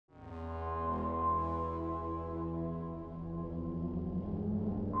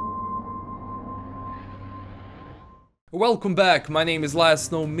Welcome back, my name is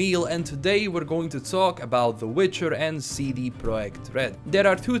LastKnownMeal and today we're going to talk about The Witcher and CD Projekt Red. There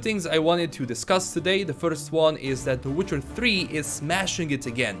are two things I wanted to discuss today. The first one is that The Witcher 3 is smashing it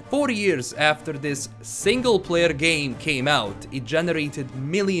again. 4 years after this single-player game came out, it generated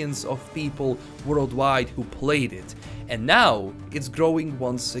millions of people worldwide who played it. And now it's growing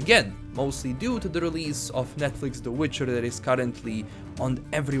once again, mostly due to the release of Netflix The Witcher that is currently on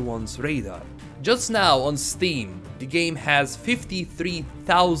everyone's radar. Just now on Steam, the game has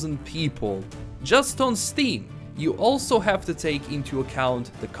 53,000 people just on Steam. You also have to take into account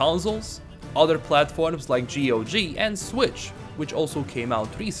the consoles, other platforms like GOG and Switch, which also came out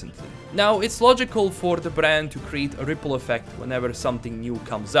recently. Now, it's logical for the brand to create a ripple effect whenever something new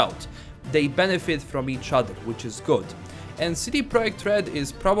comes out. They benefit from each other, which is good. And CD Projekt Red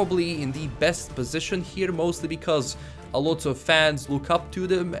is probably in the best position here, mostly because a lot of fans look up to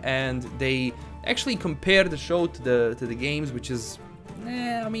them and they actually compare the show to the games, which is,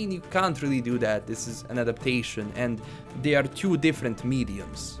 I mean, you can't really do that. This is an adaptation and they are two different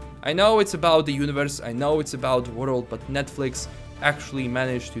mediums. I know it's about the universe, I know it's about the world, but Netflix actually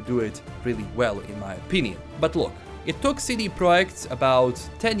managed to do it really well in my opinion. But look, it took CD Projekt about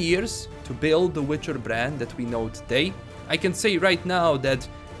 10 years to build the Witcher brand that we know today. I can say right now that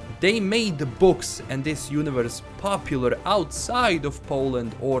they made the books and this universe popular outside of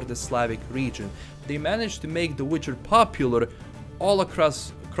Poland or the Slavic region. They managed to make The Witcher popular all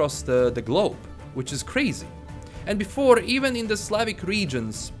across the globe, which is crazy. And before, even in the Slavic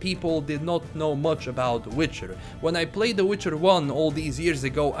regions, people did not know much about The Witcher. When I played The Witcher 1 all these years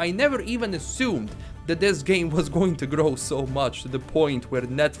ago, I never even assumed that this game was going to grow so much to the point where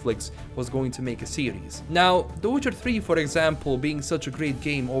Netflix was going to make a series. Now, The Witcher 3, for example, being such a great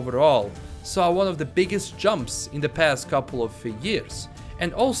game overall, saw one of the biggest jumps in the past couple of years.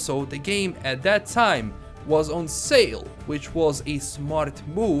 And also, the game at that time was on sale, which was a smart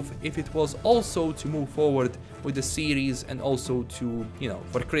move if it was also to move forward with the series and also to,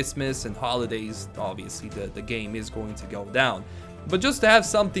 for Christmas and holidays, obviously the game is going to go down. But just to have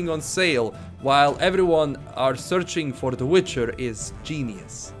something on sale while everyone are searching for The Witcher is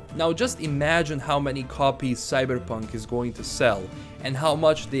genius. Now just imagine how many copies Cyberpunk is going to sell and how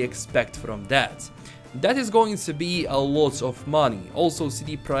much they expect from that. That is going to be a lot of money. Also,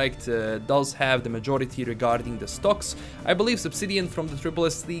 CD Projekt does have the majority regarding the stocks. I believe Obsidian from the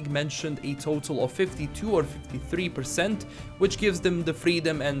SSS League mentioned a total of 52 or 53%, which gives them the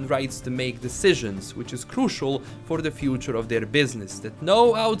freedom and rights to make decisions, which is crucial for the future of their business, that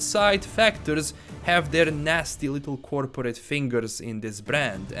no outside factors have their nasty little corporate fingers in this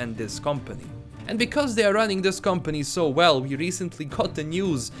brand and this company. And because they are running this company so well, we recently got the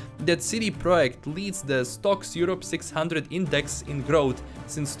news that CD Projekt leads the Stocks Europe 600 index in growth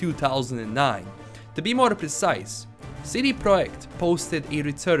since 2009. To be more precise, CD Projekt posted a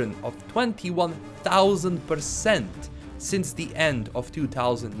return of 21,000% since the end of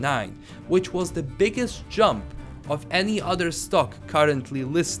 2009, which was the biggest jump of any other stock currently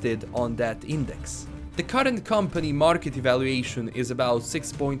listed on that index. The current company market evaluation is about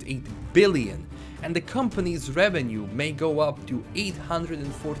 6.8 billion, and the company's revenue may go up to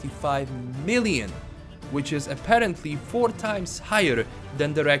 845 million, which is apparently 4 times higher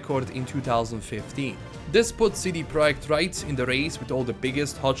than the record in 2015. This puts CD Projekt right in the race with all the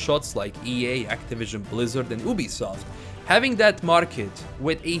biggest hotshots like EA, Activision Blizzard and Ubisoft. Having that market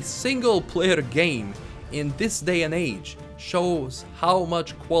with a single player game in this day and age shows how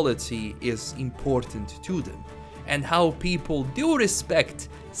much quality is important to them and how people do respect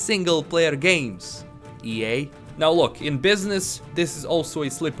single player games. EA? Now look, in business, this is also a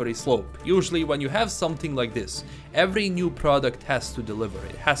slippery slope. Usually when you have something like this, every new product has to deliver,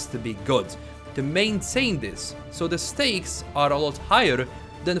 it has to be good. To maintain this, so the stakes are a lot higher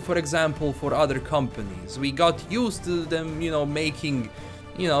than, for example, for other companies. We got used to them, making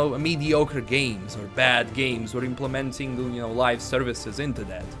mediocre games or bad games or implementing, live services into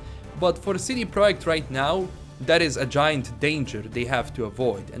that. But for CD Projekt right now, that is a giant danger they have to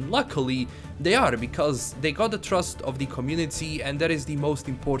avoid. And luckily, they are, because they got the trust of the community, and that is the most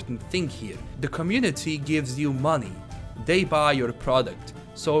important thing here. The community gives you money. They buy your product.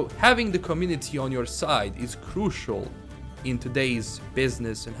 So having the community on your side is crucial in today's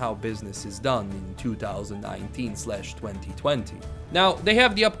business and how business is done in 2019/2020. Now, they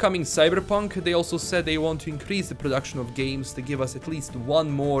have the upcoming Cyberpunk. They also said they want to increase the production of games to give us at least one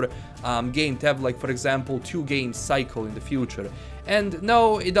more game to have, like, for example, 2 game cycle in the future. And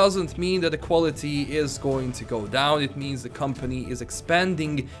no, it doesn't mean that the quality is going to go down. It means the company is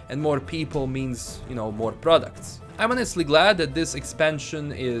expanding, and more people means, more products. I'm honestly glad that this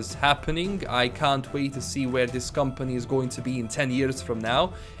expansion is happening. I can't wait to see where this company is going to be in 10 years from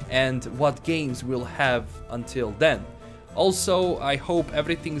now and what games we'll have until then. Also, I hope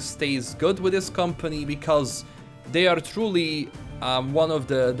everything stays good with this company because they are truly one of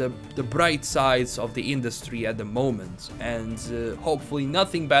the bright sides of the industry at the moment, and hopefully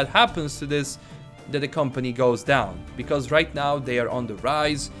nothing bad happens to this, that the company goes down, because right now they are on the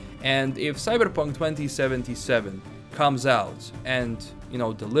rise. And if Cyberpunk 2077 comes out and, you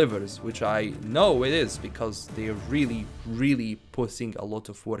know, delivers, which I know it is because they're really putting a lot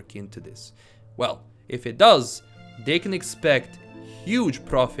of work into this, well, if it does, they can expect huge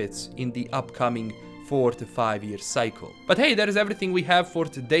profits in the upcoming 4 to 5 year cycle. But hey, that is everything we have for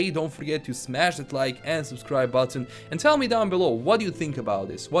today. Don't forget to smash that like and subscribe button and tell me down below, what do you think about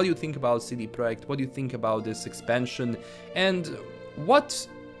this? What do you think about CD Projekt? What do you think about this expansion? And what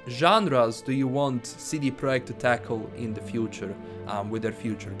genres do you want CD Projekt to tackle in the future with their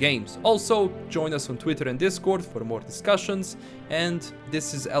future games? Also, join us on Twitter and Discord for more discussions. And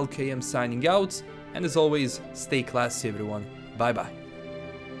this is LKM signing out. And as always, stay classy everyone. Bye bye.